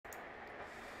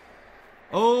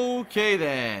Okay,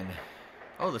 then.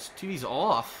 Oh, this TV's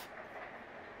off.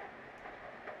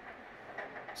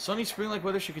 Sunny spring-like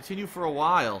weather should continue for a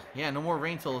while. Yeah, no more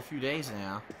rain till a few days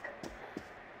now.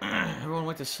 Everyone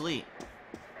went to sleep.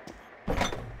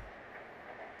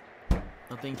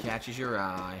 Nothing catches your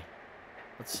eye.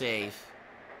 Let's save.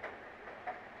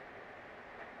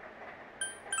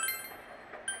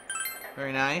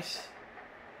 Very nice.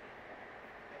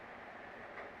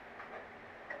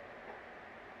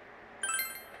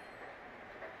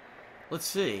 Let's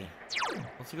see.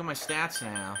 Let's look at my stats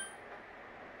now.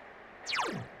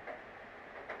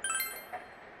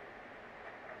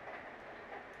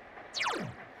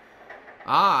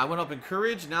 Ah, I went up in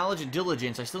courage, knowledge, and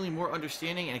diligence. I still need more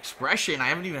understanding and expression. I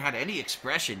haven't even had any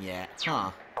expression yet.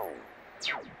 Huh.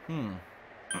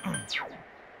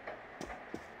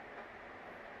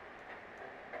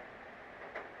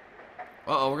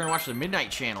 Uh-oh, we're gonna watch the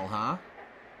Midnight Channel, huh?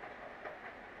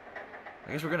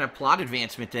 I guess we're gonna have plot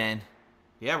advancement then.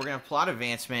 Yeah, we're gonna have plot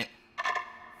advancement.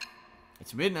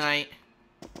 It's midnight.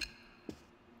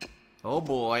 Oh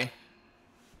boy.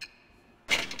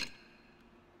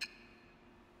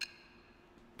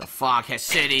 The fog has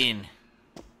set in.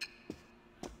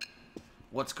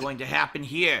 What's going to happen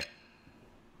here?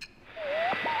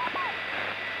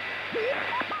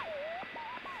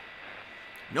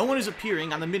 No one is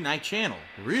appearing on the Midnight Channel.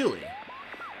 Really?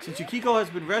 Since Yukiko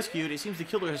has been rescued, it seems the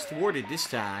killer has thwarted this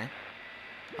time.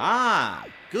 Ah,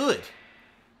 good.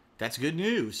 That's good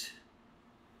news.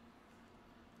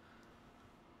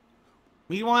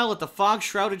 Meanwhile, at the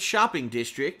fog-shrouded shopping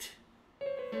district...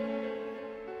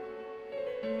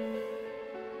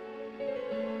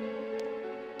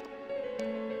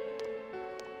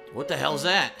 What the hell's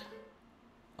that?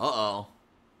 Uh-oh.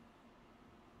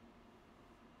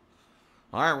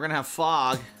 Alright, we're gonna have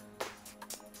fog.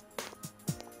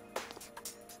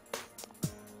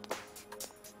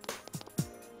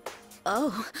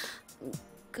 Oh,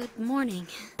 good morning.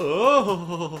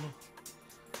 Oh!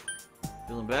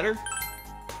 Feeling better?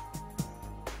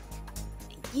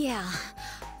 Yeah,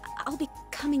 I'll be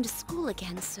coming to school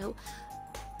again, so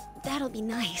that'll be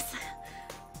nice.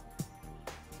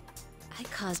 I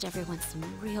caused everyone some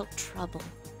real trouble.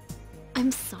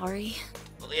 I'm sorry.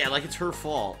 Well, yeah, like it's her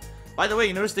fault. By the way,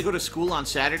 you notice they go to school on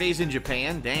Saturdays in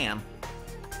Japan? Damn.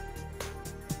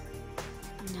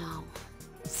 No,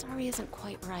 sorry isn't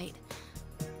quite right.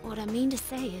 What I mean to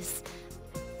say is,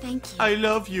 thank you. I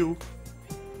love you.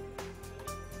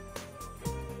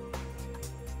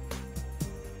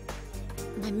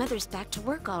 My mother's back to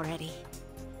work already.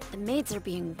 The maids are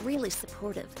being really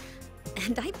supportive,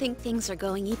 and I think things are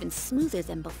going even smoother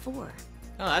than before.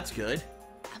 Oh, that's good.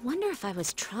 I wonder if I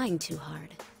was trying too hard.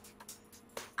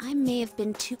 I may have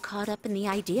been too caught up in the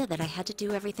idea that I had to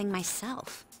do everything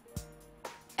myself.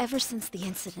 Ever since the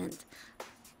incident,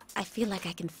 I feel like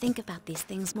I can think about these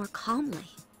things more calmly.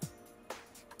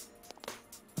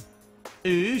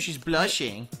 Ooh, she's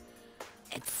blushing.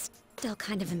 It's still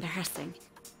kind of embarrassing.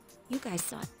 You guys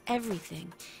saw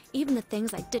everything, even the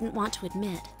things I didn't want to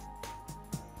admit.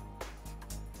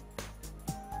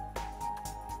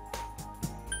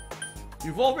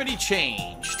 You've already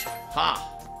changed. Ha.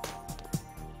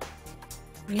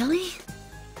 Really?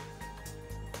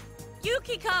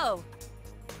 Yukiko!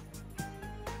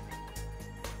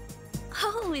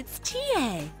 Oh, it's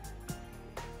TA!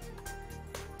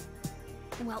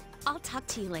 Well, I'll talk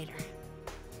to you later.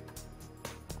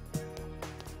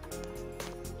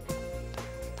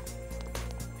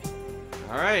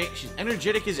 Alright, she's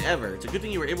energetic as ever. It's a good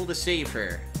thing you were able to save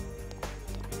her.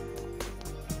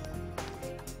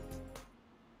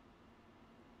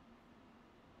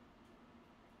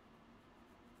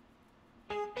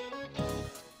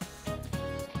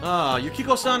 Ah,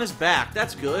 Yukiko-san is back.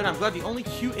 That's good. I'm glad the only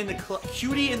cutie in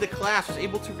the class was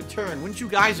able to return. Wouldn't you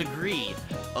guys agree?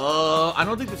 I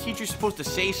don't think the teacher's supposed to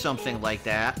say something like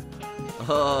that.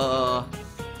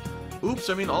 Oops,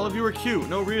 I mean, all of you are cute.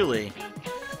 No, really.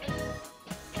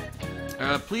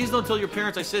 Please don't tell your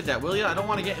parents I said that, will ya? I don't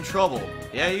want to get in trouble.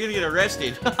 Yeah, you're gonna get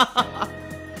arrested.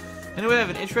 Anyway, I have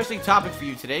an interesting topic for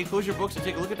you today. Close your books and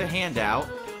take a look at the handout.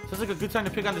 Sounds like a good time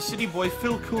to pick on the city boy,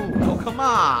 Phil Coon. Oh, come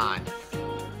on!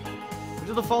 Which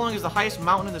of the following is the highest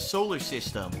mountain in the solar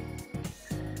system?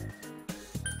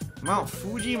 Mount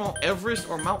Fuji, Mount Everest,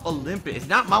 or Mount Olympus? It's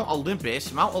not Mount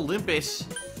Olympus. Mount Olympus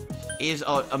is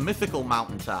a mythical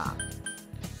mountaintop.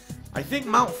 I think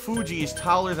Mount Fuji is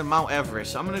taller than Mount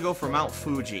Everest, so I'm gonna go for Mount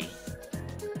Fuji.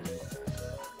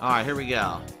 Alright, here we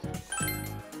go.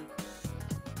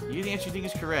 You the answer you think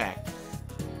is correct.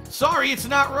 Sorry, it's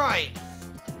not right!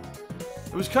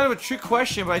 It was kind of a trick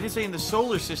question, but I did say in the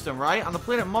solar system, right? On the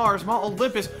planet Mars, Mount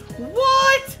Olympus...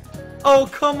 What?! Oh,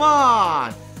 come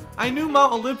on! I knew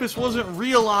Mount Olympus wasn't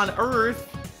real on Earth.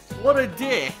 What a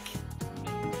dick.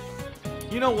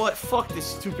 You know what? Fuck this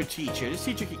stupid teacher. This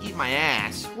teacher can eat my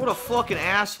ass. What a fucking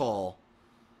asshole.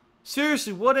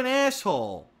 Seriously, what an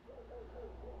asshole.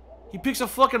 He picks a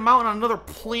fucking mountain on another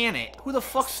planet. Who the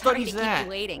fuck studies Sorry to that? keep you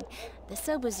waiting. The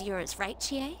soap was yours, right,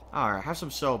 Chie? Alright, have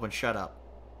some soap and shut up.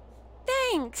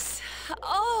 Thanks.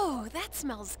 Oh, that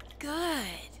smells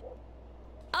good.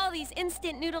 Oh, these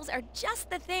instant noodles are just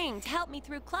the thing to help me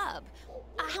through club.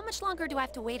 How much longer do I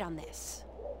have to wait on this?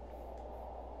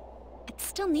 It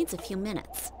still needs a few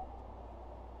minutes.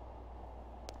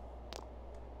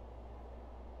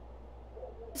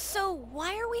 So,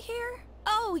 why are we here?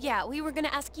 Oh, yeah, we were gonna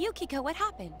ask Yukiko what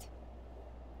happened.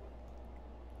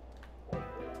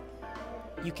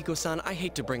 Yukiko-san, I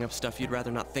hate to bring up stuff you'd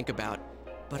rather not think about,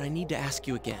 but I need to ask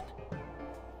you again.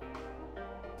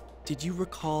 Did you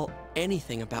recall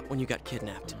anything about when you got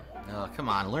kidnapped? Oh, come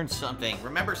on, learn something.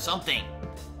 Remember something.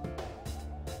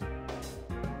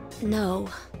 No.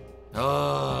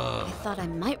 Ugh. I thought I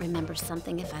might remember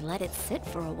something if I let it sit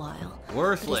for a while.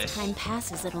 Worthless. But as time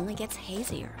passes, it only gets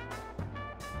hazier.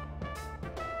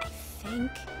 I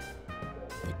think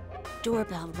the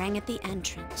doorbell rang at the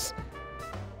entrance,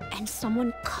 and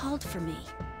someone called for me.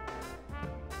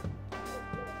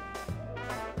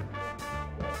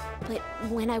 But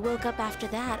when I woke up after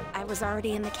that, I was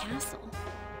already in the castle.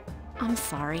 I'm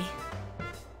sorry.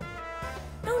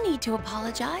 No need to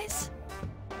apologize.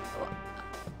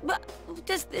 But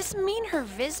does this mean her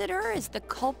visitor is the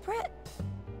culprit?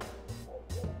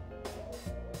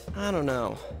 I don't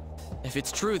know. If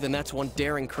it's true, then that's one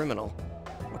daring criminal.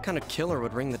 What kind of killer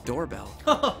would ring the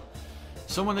doorbell?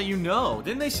 Someone that you know.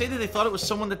 Didn't they say that they thought it was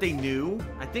someone that they knew?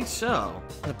 I think so.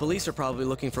 The police are probably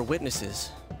looking for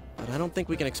witnesses, but I don't think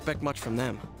we can expect much from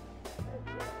them.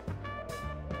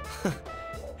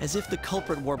 As if the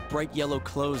culprit wore bright yellow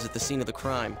clothes at the scene of the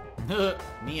crime.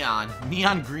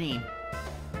 Neon green.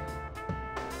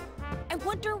 I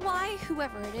wonder why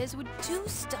whoever it is would do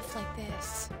stuff like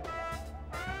this.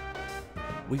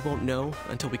 We won't know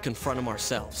until we confront him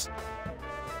ourselves.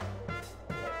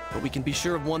 But we can be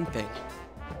sure of one thing.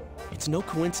 It's no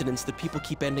coincidence that people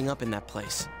keep ending up in that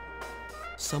place.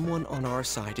 Someone on our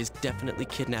side is definitely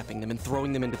kidnapping them and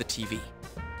throwing them into the TV.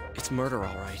 It's murder,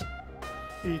 all right.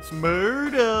 It's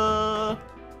murder!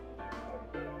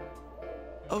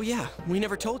 Oh yeah, we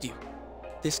never told you.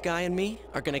 This guy and me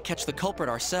are gonna catch the culprit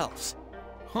ourselves.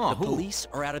 Huh, The who? police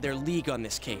are out of their league on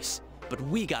this case, but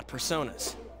we got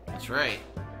personas. That's right.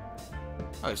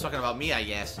 Oh, he's talking about me, I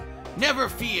guess. Never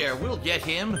fear, we'll get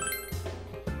him.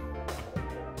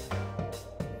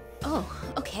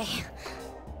 Oh, okay.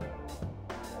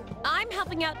 I'm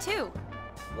helping out too.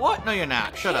 What? No, you're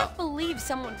not. Shut I up. can't believe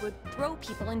someone would throw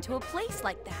people into a place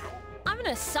like that. I'm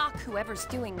gonna sock whoever's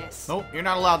doing this. Nope, you're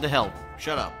not allowed to help.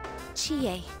 Shut up.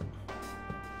 Chie.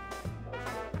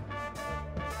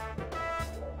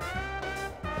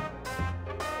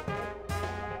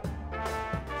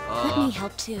 Let me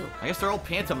help too. I guess they're all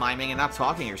pantomiming and not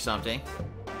talking or something.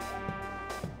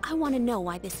 I want to know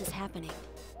why this is happening.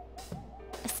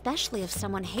 Especially if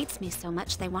someone hates me so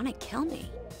much they want to kill me.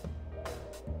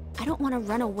 I don't want to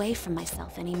run away from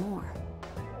myself anymore.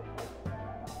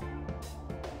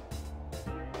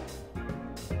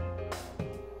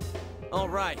 All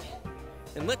right,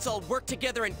 and let's all work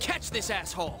together and catch this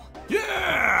asshole.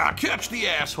 Yeah! Catch the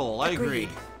asshole. I agree. Agreed.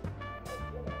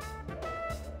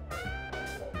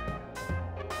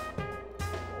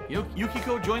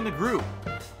 Yukiko joined the group.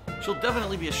 She'll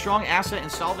definitely be a strong asset in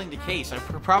solving the case. I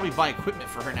could probably buy equipment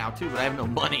for her now too, but I have no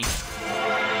money.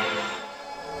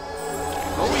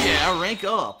 Oh yeah, rank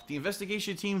up. The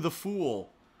investigation team, The Fool.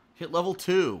 Hit level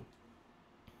 2.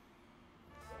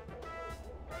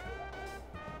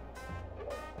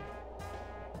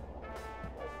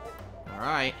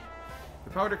 Alright. The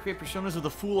power to create personas of the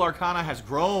Fool Arcana has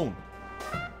grown.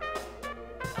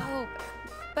 Oh,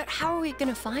 but how are we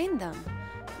gonna find them?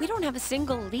 We don't have a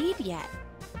single lead yet.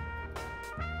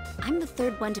 I'm the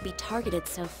third one to be targeted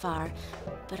so far,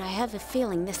 but I have a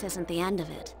feeling this isn't the end of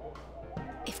it.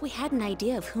 If we had an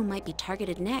idea of who might be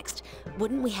targeted next,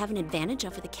 wouldn't we have an advantage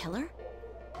over the killer?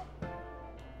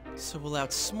 So we'll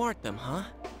outsmart them, huh?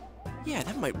 Yeah,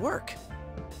 that might work.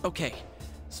 Okay,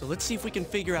 so let's see if we can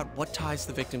figure out what ties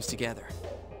the victims together.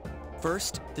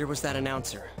 First, there was that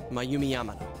announcer, Mayumi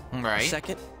Yamano. Right.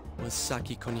 Second was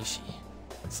Saki Konishi,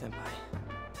 senpai.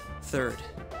 Third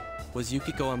was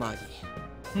Yukiko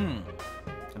Amagi.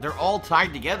 They're all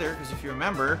tied together, because if you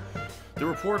remember, the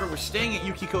reporter was staying at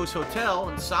Yukiko's hotel,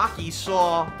 and Saki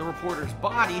saw the reporter's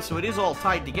body, so it is all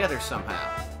tied together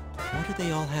somehow. What do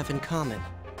they all have in common?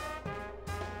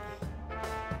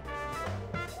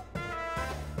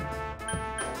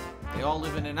 They all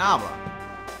live in Inaba.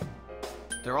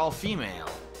 They're all female.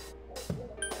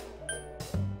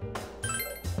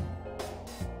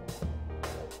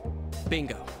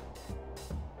 Bingo.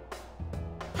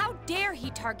 How dare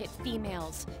he target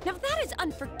females? Now that is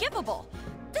unforgivable.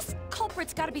 This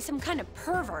culprit's gotta be some kind of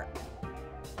pervert.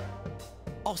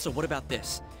 Also, what about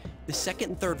this? The second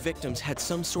and third victims had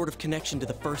some sort of connection to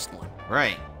the first one.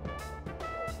 Right.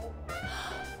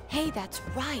 Hey, that's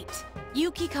right.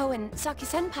 Yukiko and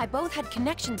Saki-senpai both had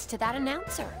connections to that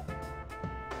announcer.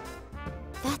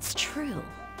 That's true.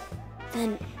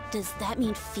 Then, does that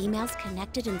mean females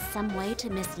connected in some way to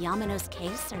Miss Yamano's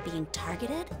case are being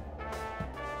targeted?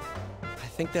 I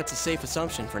think that's a safe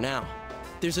assumption for now.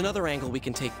 There's another angle we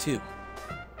can take too.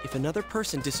 If another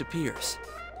person disappears...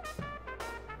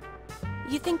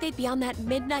 You think they'd be on that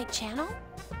midnight channel?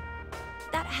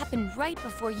 That happened right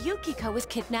before Yukiko was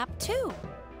kidnapped too.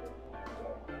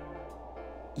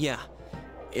 Yeah,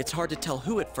 it's hard to tell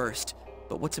who at first,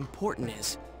 but what's important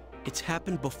is, it's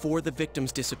happened before the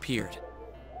victims disappeared.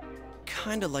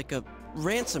 Kinda like a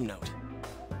ransom note.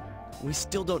 We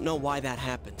still don't know why that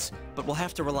happens, but we'll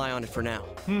have to rely on it for now.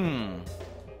 The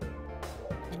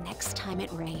next time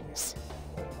it rains.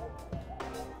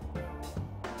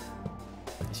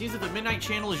 It seems that the Midnight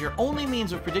Channel is your only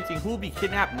means of predicting who will be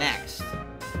kidnapped next.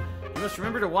 You must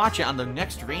remember to watch it on the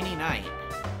next rainy night.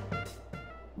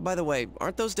 By the way,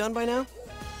 aren't those done by now?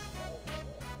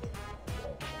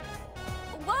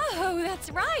 Whoa, that's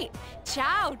right.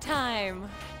 Chow time.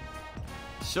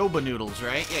 Soba noodles,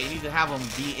 right? Yeah, you need to have them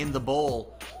be in the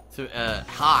bowl to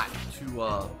hot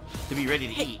to be ready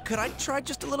to Hey, eat. could I try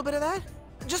just a little bit of that?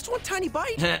 Just one tiny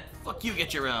bite? Fuck you,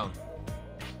 get your own.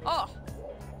 Oh,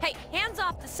 hey, hands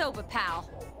off the soba, pal.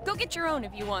 Go get your own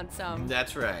if you want some.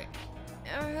 That's right.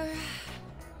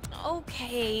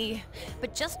 Okay,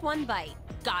 but just one bite.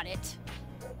 Got it.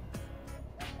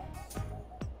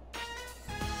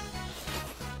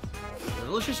 The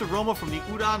delicious aroma from the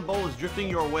udon bowl is drifting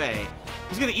your way.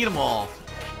 He's gonna eat them all.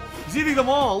 He's eating them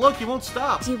all. Look, he won't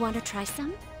stop. Do you want to try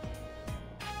some?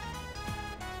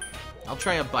 I'll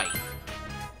try a bite.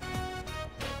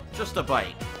 Just a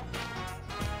bite.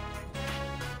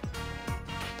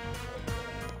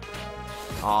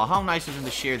 Aw, how nice of them to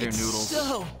share their noodles.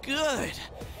 So good!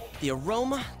 The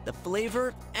aroma, the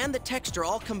flavor, and the texture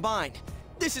all combined.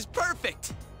 This is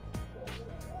perfect!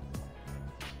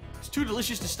 It's too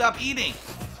delicious to stop eating.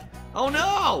 Oh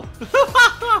no!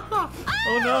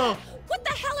 Oh no! What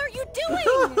the hell are you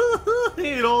doing?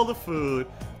 They ate all the food.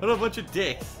 What a bunch of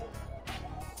dicks.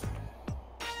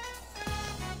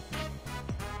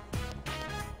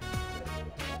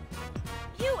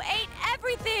 You ate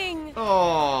everything!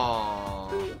 Oh,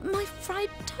 My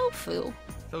fried tofu.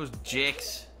 those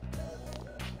jicks.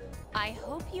 I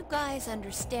hope you guys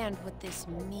understand what this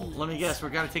means. Let me guess, we're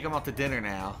gonna take them out to dinner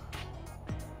now.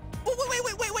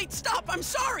 Oh, wait, stop! I'm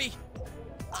sorry!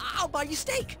 I'll buy you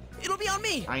steak. It'll be on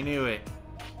me. I knew it.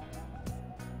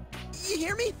 You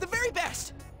hear me? The very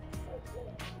best.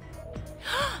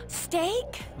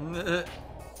 Steak?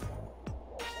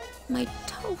 My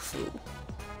tofu.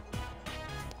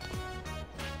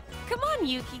 Come on,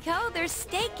 Yukiko. There's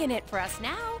steak in it for us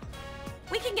now.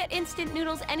 We can get instant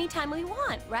noodles anytime we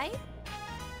want, right?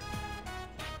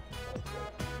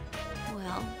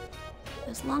 Well,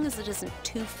 as long as it isn't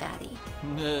too fatty.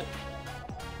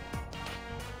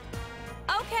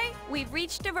 Okay, we've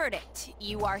reached a verdict.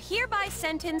 You are hereby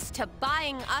sentenced to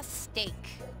buying us steak.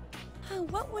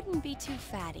 What wouldn't be too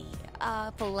fatty?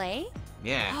 Filet?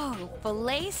 Yeah. Oh,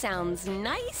 filet sounds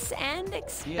nice and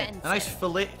expensive. Yeah. A nice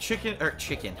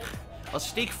chicken. A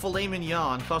steak filet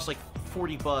mignon costs like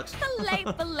 $40.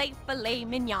 Filet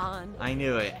mignon. I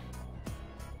knew it.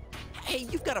 Hey,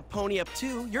 you've got a pony up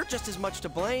too. You're just as much to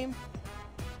blame.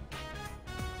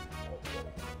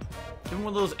 Give him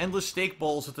one of those endless steak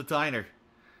bowls at the diner.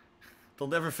 They'll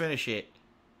never finish it.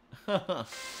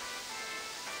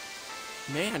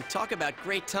 Man, talk about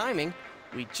great timing.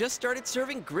 We just started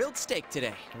serving grilled steak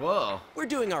today. Whoa. We're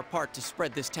doing our part to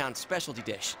spread this town's specialty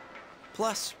dish.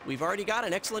 Plus, we've already got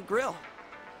an excellent grill.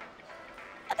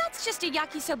 That's just a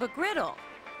yakisoba griddle.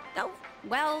 Oh,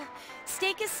 well,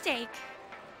 steak is steak.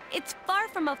 It's far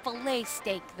from a filet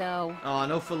steak, though. Oh,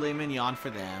 no filet mignon for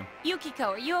them.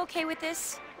 Yukiko, are you okay with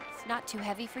this? It's not too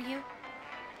heavy for you?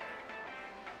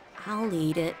 I'll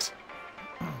eat it.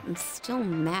 I'm still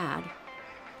mad.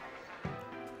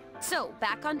 So,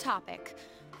 back on topic.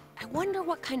 I wonder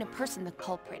what kind of person the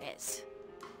culprit is.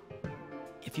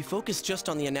 If you focus just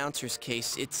on the announcer's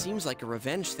case, it seems like a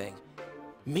revenge thing.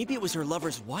 Maybe it was her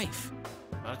lover's wife.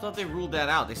 I thought they ruled that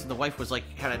out. They said the wife was like,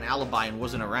 had an alibi and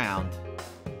wasn't around.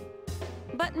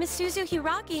 But Miss Suzu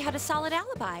Hiragi had a solid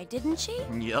alibi, didn't she?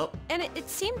 Yep. And it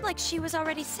seemed like she was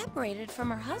already separated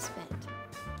from her husband.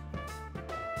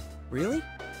 Really?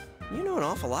 You know an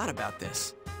awful lot about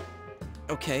this.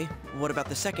 Okay, what about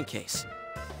the second case?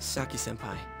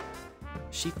 Saki-senpai.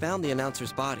 She found the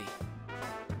announcer's body.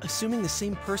 Assuming the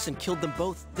same person killed them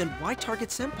both, then why target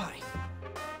Senpai?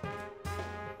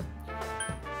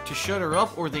 To shut her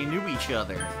up, or they knew each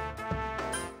other?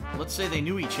 Let's say they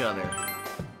knew each other.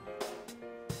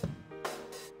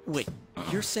 Wait,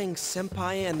 you're saying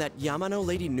Senpai and that Yamano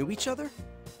lady knew each other?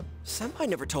 Senpai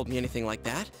never told me anything like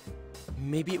that.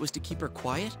 Maybe it was to keep her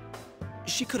quiet?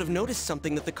 She could have noticed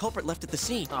something that the culprit left at the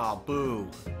scene. Aw, boo.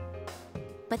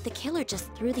 But the killer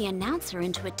just threw the announcer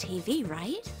into a TV,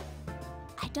 right?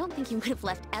 I don't think he would have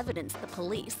left evidence the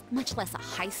police, much less a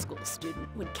high school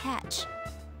student, would catch.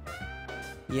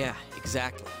 Yeah,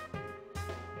 exactly.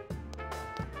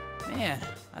 Man,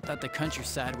 I thought the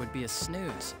countryside would be a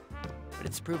snooze. But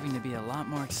it's proving to be a lot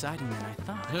more exciting than I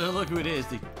thought. Look who it is,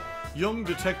 the young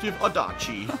detective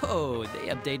Adachi. Oh, they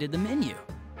updated the menu.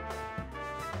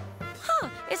 Huh,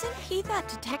 isn't he that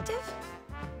detective?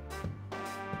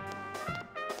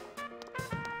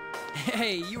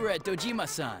 Hey, you were at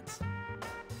Dojima-san's.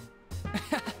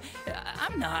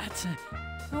 I'm not.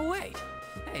 Oh, wait.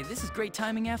 Hey, this is great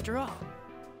timing after all.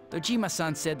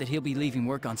 Dojima-san said that he'll be leaving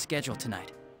work on schedule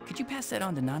tonight. Could you pass that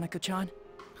on to Nanako-chan?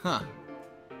 Huh.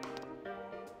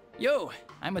 Yo,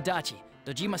 I'm Adachi,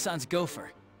 Dojima-san's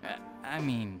gopher. I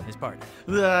mean, his partner.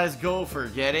 Let's go,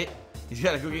 forget it. He's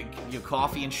gotta go get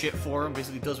coffee and shit for him.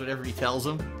 Basically does whatever he tells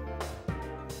him.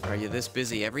 Are you this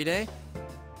busy every day?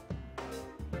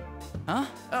 Huh?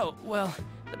 Oh, well,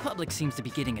 the public seems to be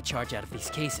getting a charge out of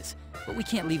these cases, but we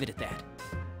can't leave it at that.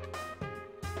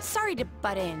 Sorry to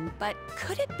butt in, but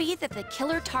could it be that the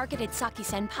killer targeted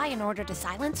Saki-senpai in order to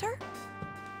silence her?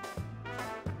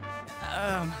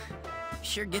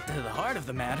 Sure get to the heart of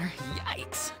the matter.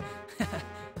 Yikes!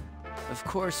 Of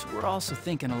course, we're also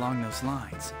thinking along those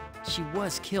lines. She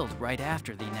was killed right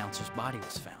after the announcer's body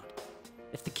was found.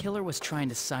 If the killer was trying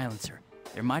to silence her,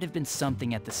 there might have been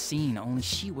something at the scene only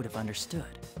she would have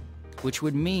understood. Which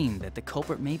would mean that the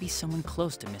culprit may be someone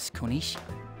close to Miss Konishi.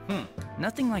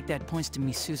 Nothing like that points to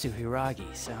Misuzu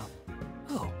Hiragi, so...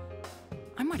 Oh,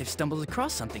 I might have stumbled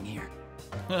across something here.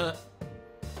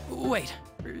 Wait,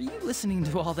 are you listening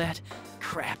to all that?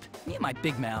 Crap, me and my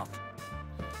big mouth.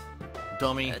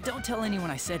 Dummy. Don't tell anyone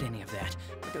I said any of that,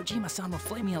 or Dojima-san will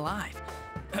flay me alive.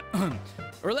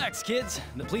 Relax, kids.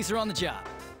 The police are on the job.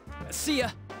 See ya.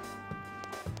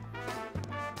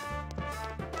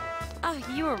 Oh,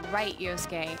 you were right,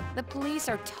 Yosuke. The police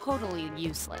are totally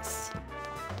useless.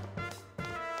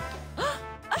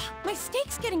 My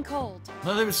steak's getting cold.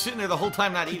 No, they were sitting there the whole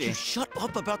time not Could eating. you shut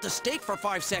up about the steak for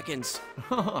 5 seconds?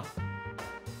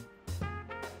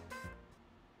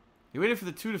 They waited for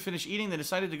the two to finish eating, then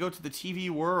decided to go to the TV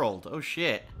world. Oh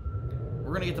shit.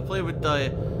 We're gonna get to play with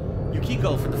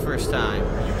Yukiko for the first time.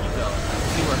 Or Yukiko.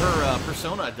 See what her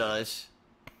persona does.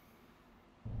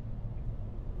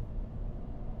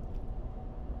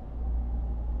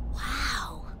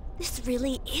 Wow, this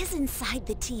really is inside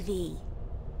the TV.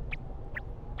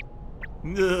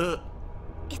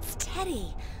 It's Teddy.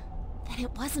 Then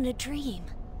it wasn't a dream.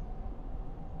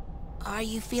 Are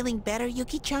you feeling better,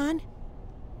 Yuki-chan?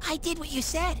 I did what you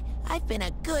said. I've been a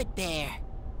good bear.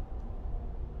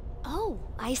 Oh,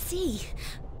 I see.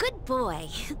 Good boy.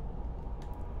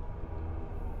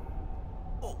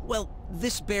 Oh, well,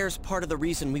 this bear's part of the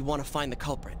reason we want to find the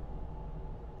culprit.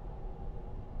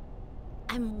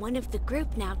 I'm one of the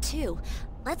group now, too.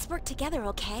 Let's work together,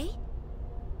 okay?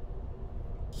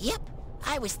 Yep,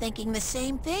 I was thinking the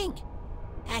same thing.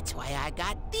 That's why I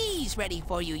got these ready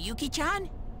for you,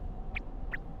 Yuki-chan.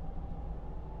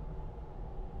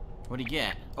 What do you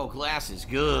get? Oh, glasses.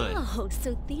 Good. Oh,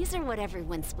 so these are what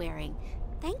everyone's wearing.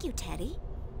 Thank you, Teddy.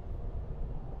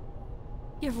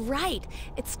 You're right.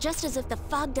 It's just as if the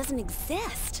fog doesn't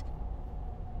exist.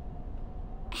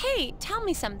 Hey, tell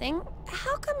me something.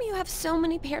 How come you have so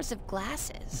many pairs of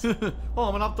glasses? Oh,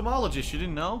 I'm an ophthalmologist. You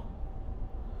didn't know?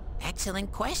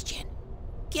 Excellent question.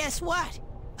 Guess what?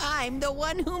 I'm the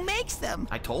one who makes them.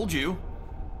 I told you.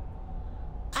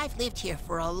 I've lived here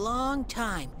for a long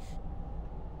time.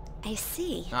 I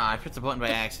see. Ah, I pressed the button by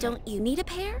accident. Don't you need a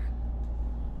pair?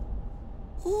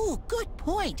 Ooh, good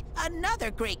point. Another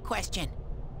great question.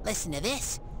 Listen to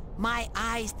this. My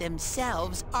eyes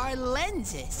themselves are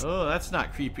lenses. Oh, that's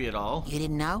not creepy at all. You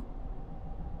didn't know?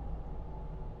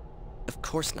 Of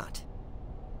course not.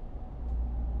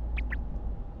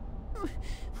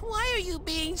 Why are you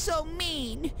being so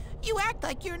mean? You act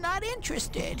like you're not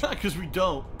interested. Because we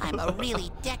don't. I'm a really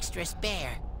dexterous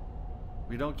bear.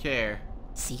 We don't care.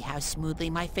 See how smoothly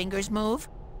my fingers move?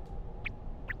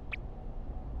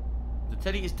 The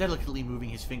teddy is delicately moving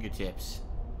his fingertips.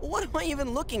 What am I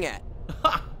even looking at?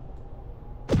 Ha!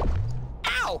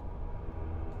 Ow!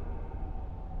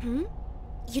 Hmm?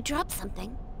 You dropped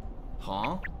something.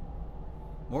 Huh?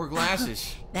 More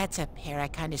glasses. That's a pair I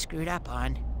kinda screwed up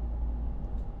on.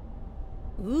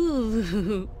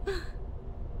 Ooh.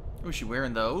 Oh, is she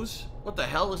wearing those? What the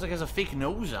hell? Looks like it has a fake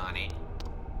nose on it.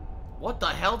 What the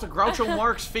hell? To Groucho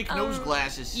Marx fake nose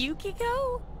glasses.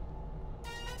 Yukiko?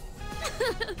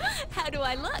 How do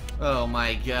I look? Oh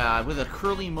my god, with a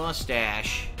curly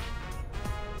mustache.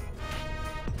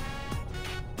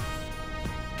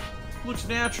 Looks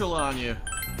natural on you.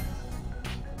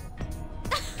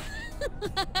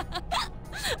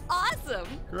 Awesome!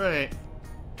 Great.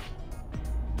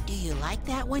 Do you like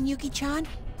that one, Yuki-chan?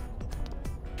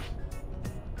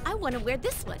 I want to wear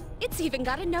this one. It's even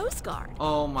got a nose guard.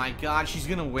 Oh my god, she's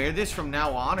gonna wear this from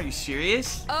now on? Are you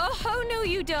serious? Oh, no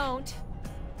you don't.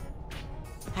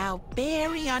 How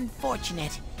very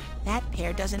unfortunate. That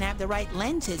pair doesn't have the right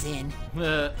lenses in.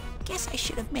 Guess I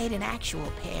should have made an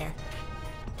actual pair.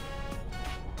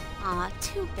 Aw,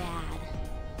 too bad.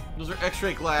 Those are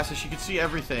x-ray glasses, she can see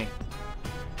everything.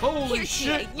 Holy Here,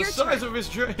 shit, Tia, the your size turn.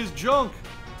 of his junk.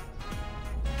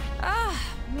 Ah,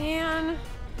 man.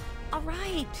 All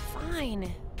right,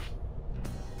 fine.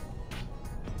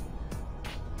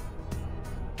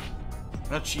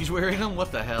 Now she's wearing them?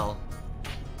 What the hell?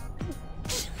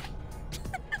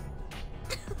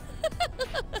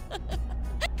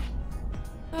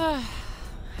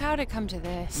 How'd it come to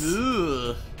this?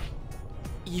 Ugh.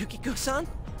 Yukiko-san?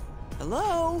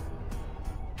 Hello?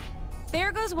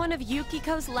 There goes one of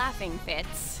Yukiko's laughing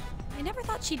fits. I never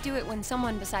thought she'd do it when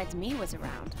someone besides me was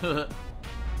around.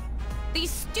 These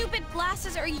stupid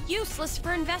glasses are useless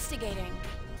for investigating.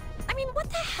 I mean, what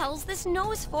the hell's this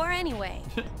nose for anyway?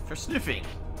 For sniffing.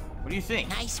 What do you think?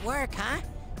 Nice work, huh?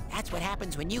 That's what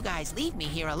happens when you guys leave me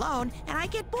here alone and I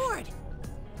get bored.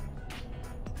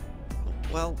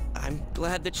 Well, I'm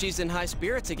glad that she's in high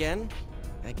spirits again,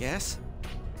 I guess.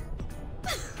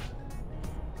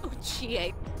 Oh,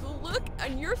 Chie, the look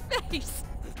on your face.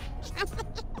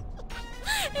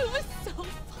 It was so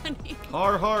funny.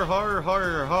 Har har har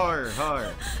har har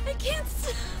har. I can't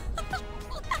stop.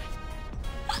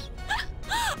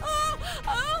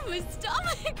 Oh, my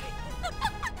stomach.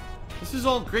 This is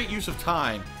all great use of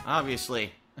time,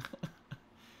 obviously.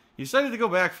 You decided to go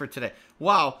back for today.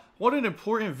 Wow, what an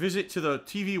important visit to the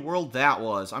TV world that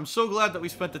was. I'm so glad that we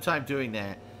spent the time doing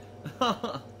that.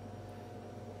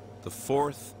 The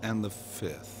 4th and the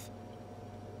 5th.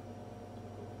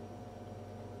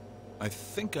 I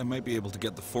think I might be able to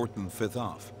get the 4th and the 5th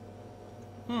off.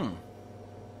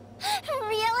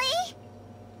 Really?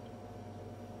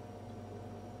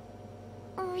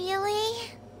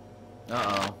 Really?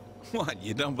 Uh-oh. What,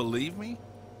 you don't believe me?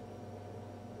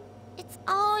 It's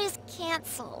always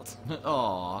canceled.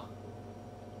 Aw.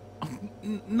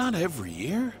 Not every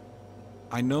year.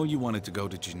 I know you wanted to go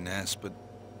to Jeunesse, but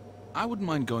I wouldn't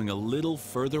mind going a little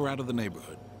further out of the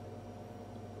neighborhood.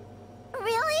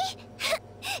 Really?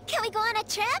 Can we go on a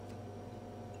trip?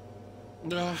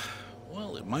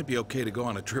 Well, it might be okay to go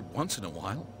on a trip once in a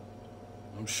while.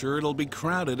 I'm sure it'll be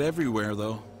crowded everywhere,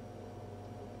 though.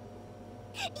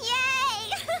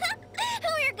 Yay!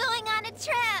 We're going on a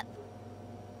trip!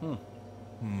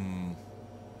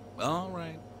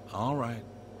 All right.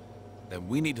 Then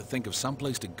we need to think of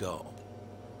someplace to go.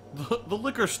 The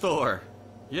liquor store.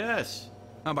 Yes.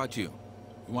 How about you?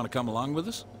 You want to come along with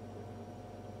us?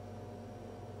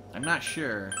 I'm not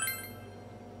sure.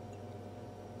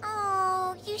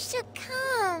 Oh, you should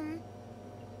come.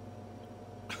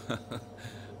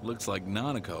 Looks like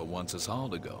Nanako wants us all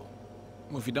to go.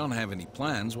 Well, if you don't have any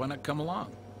plans, why not come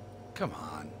along? Come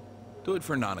on. Do it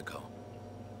for Nanako.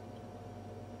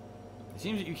 It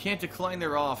seems that you can't decline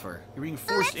their offer. You're being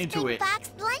forced into it.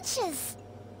 Boxed lunches.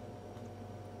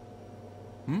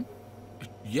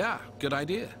 Yeah, good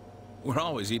idea. We're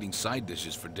always eating side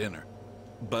dishes for dinner.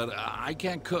 But I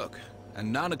can't cook,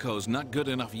 and Nanako's not good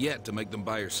enough yet to make them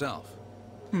by herself.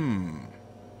 Well,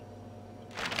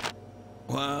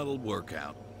 it'll work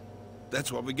out.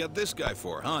 That's what we got this guy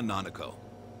for, huh, Nanako?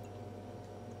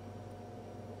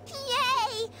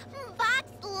 Yay!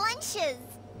 Boxed lunches.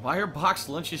 Why are boxed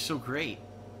lunches so great?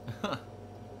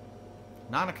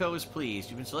 Nanako is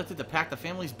pleased. You've been selected to pack the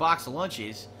family's box of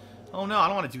lunches. Oh no, I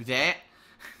don't want to do that.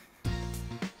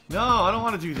 No, I don't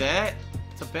want to do that.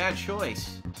 It's a bad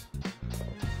choice.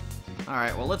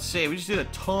 Alright, well let's say we just did a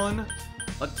ton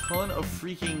of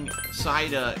freaking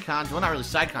side content. Well, not really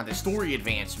side content, story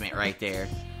advancement right there.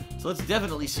 So let's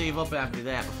definitely save up after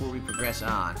that before we progress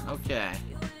on. Okay.